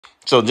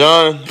So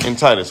John and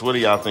Titus, what do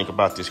y'all think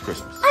about this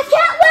Christmas? I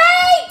can't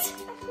wait!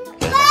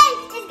 Wait,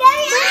 it's gonna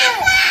be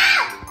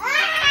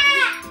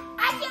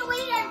I can't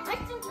wait.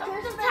 I'm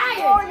so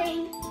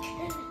tired.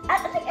 I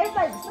think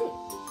everybody's asleep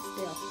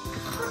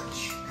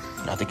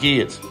still. Not the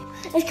kids.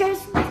 It's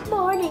Christmas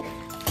morning.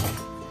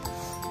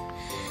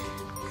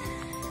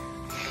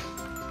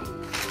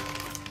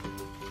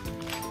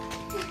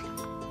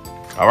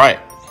 All right.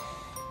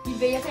 You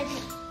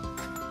videotaping?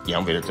 Yeah,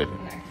 I'm videotaping.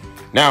 Okay.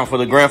 Now for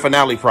the grand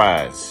finale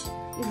prize.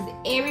 This is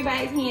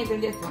everybody's hands in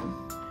this one.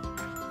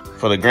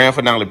 For the grand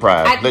finale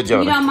prize. Let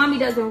Jonah. You know, mommy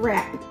doesn't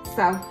rap,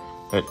 so.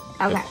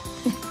 Okay.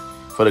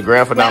 For the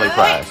grand finale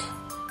prize.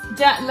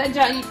 John, let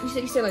John, you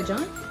still let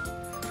John?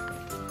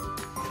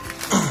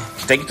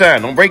 Take your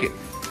time, don't break it.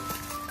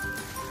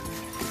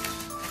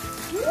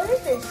 What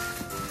is this?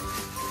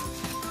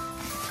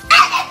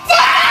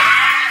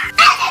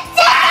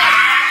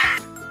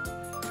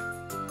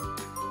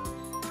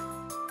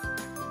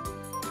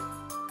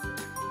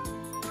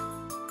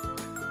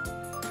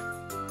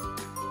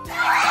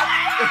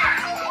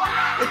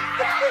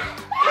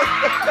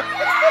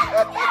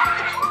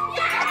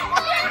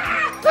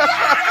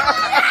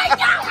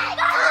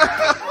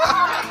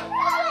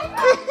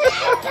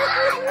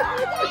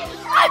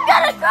 I'm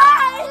gonna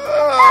cry!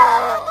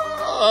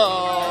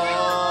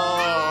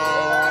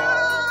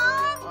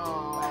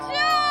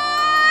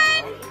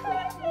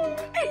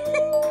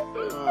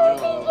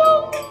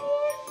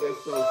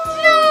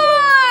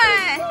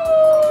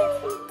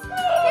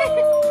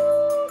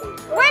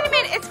 Wait a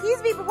minute,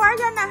 excuse me, but why are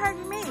y'all not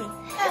hugging me?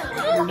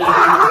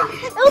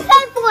 Who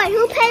paid for it?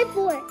 Who paid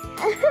for it?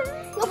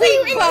 Who paid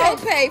your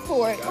interest? Pay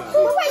for it. Who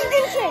paid your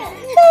interest?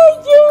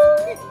 Thank you.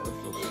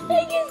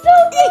 Thank you so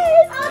much.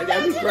 They got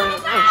me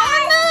crying out. I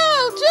know,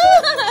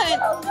 John.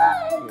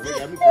 They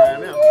got me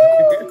crying out.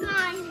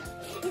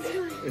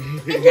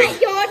 It's not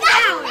your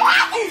now.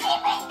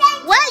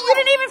 What? You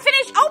didn't even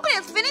finish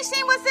opening. Finish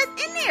seeing what's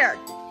in there.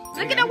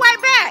 Look at the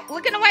white bag.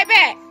 Look at the white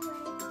bag.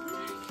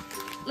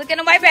 Look at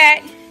the white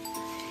bag.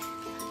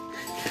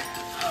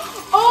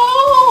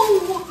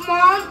 Oh,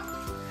 Mom.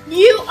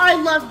 I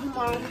love you,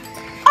 Mom.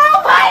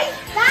 Oh my!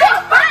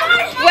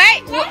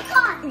 Wait.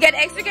 Get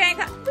extra game.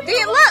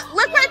 Then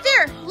look right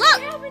there.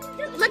 Look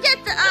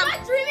at the Am I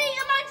dreaming?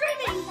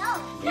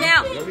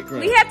 Now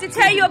we have to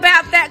tell you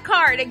about that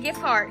card, a gift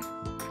card.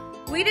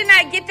 We did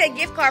not get that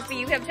gift card for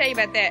you. We have to tell you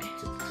about that.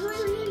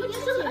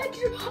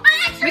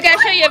 We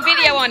gotta show you a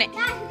video on it.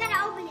 Guys, we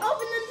gotta open it.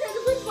 Open them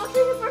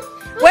first.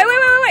 Wait.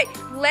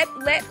 Let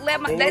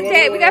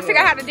Dad. We gotta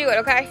figure out how to do it,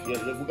 okay?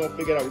 Yeah, we're gonna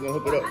figure it out. We're gonna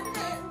hook it up.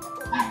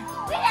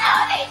 We got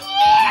all these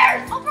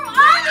years! Over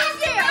all these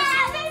years!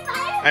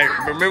 Hey,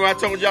 remember I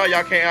told y'all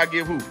can't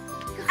outgive who?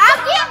 I'll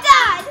give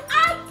God!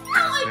 I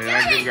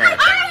give God.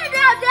 I get it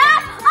now,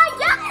 Dad! I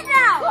get it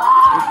now!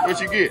 What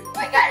you get? We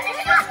got it! We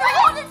got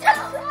it!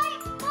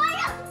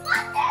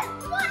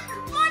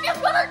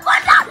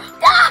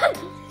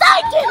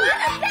 Thank you!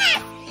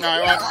 All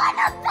right.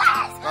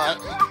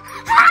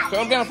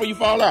 Calm down before you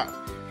fall out.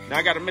 Now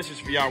I got a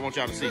message for y'all I want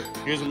y'all to see.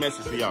 Here's a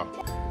message for y'all.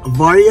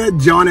 Varia,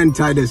 John, and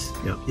Titus.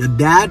 Yep. Your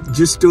dad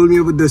just told me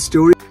about the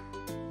story.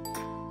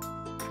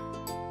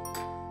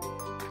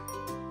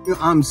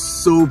 I'm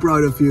so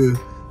proud of you.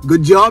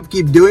 Good job.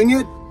 Keep doing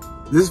it.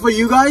 This is for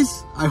you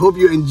guys. I hope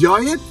you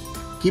enjoy it.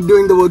 Keep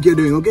doing the work you're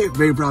doing, okay?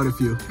 Very proud of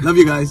you. Love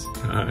you guys. All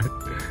right.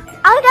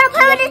 Are we gonna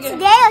play with it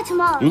today or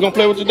tomorrow? We're gonna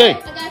play with it today.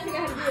 Yes!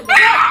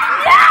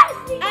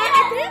 I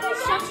think we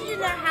shut it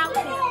in our house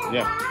now.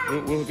 Yeah,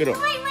 we'll hook it up.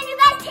 Wait, when you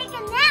guys take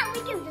a nap,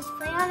 we can just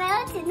play on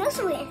our Nintendo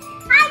Switch.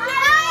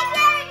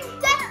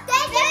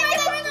 Thank you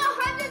for the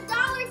 $100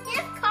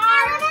 gift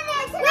card.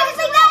 Because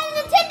we got a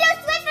Nintendo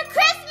Switch for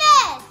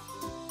Christmas.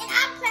 And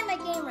I'm playing my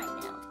game right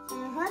now.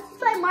 Let's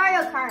play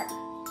Mario Kart.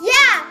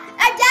 Yeah,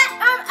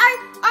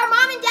 our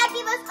mom and dad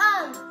gave us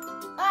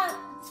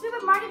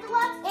Super Mario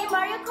Deluxe and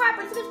Mario Kart,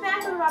 but Super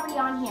Smash Bros. Already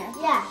on here.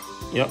 Yeah.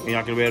 Yep,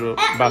 y'all can be able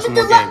to buy some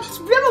more games.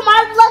 Super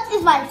Mario Deluxe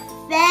is my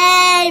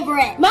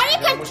favorite.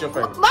 What's your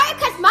favorite? Mario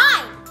Kart's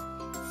mine.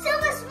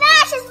 Super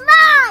Smash is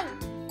mine.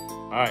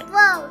 All right.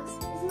 Rose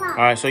is mine. All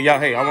right, so y'all,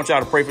 hey, I want y'all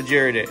to pray for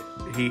Jerry that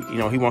he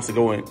wants to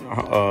go in,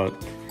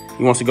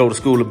 he wants to go to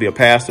school to be a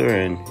pastor,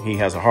 and he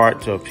has a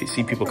heart to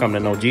see people come to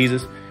know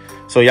Jesus.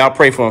 So y'all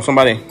pray for him.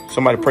 Somebody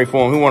pray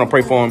for him. Who want to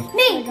pray for him?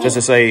 Me. Just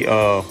to say,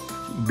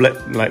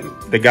 like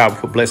that God will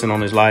put blessing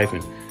on his life,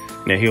 and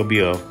that he'll be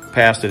a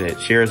pastor that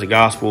shares the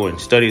gospel and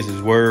studies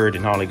his word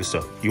and all that good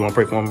stuff. You want to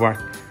pray for him, Brian?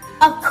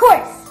 Of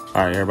course.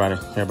 All right, everybody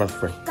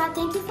pray. God,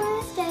 thank you for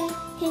this day.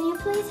 Can you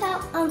please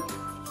help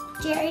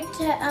Jerry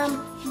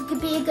to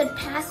be a good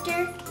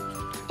pastor,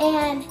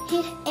 and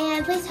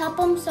please help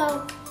him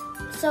so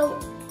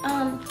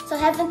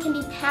heaven can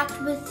be packed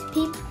with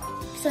people.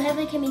 So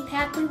heaven can be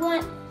packed.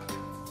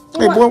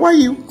 Boy, why are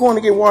you going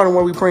to get water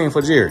while we praying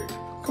for Jerry?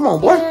 Come on,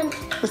 boy.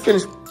 Let's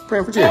finish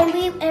praying for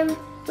Jerry.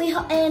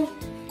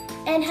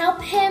 And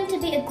help him to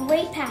be a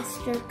great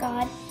pastor,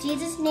 God. In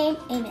Jesus' name,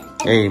 amen.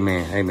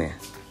 Amen. Amen.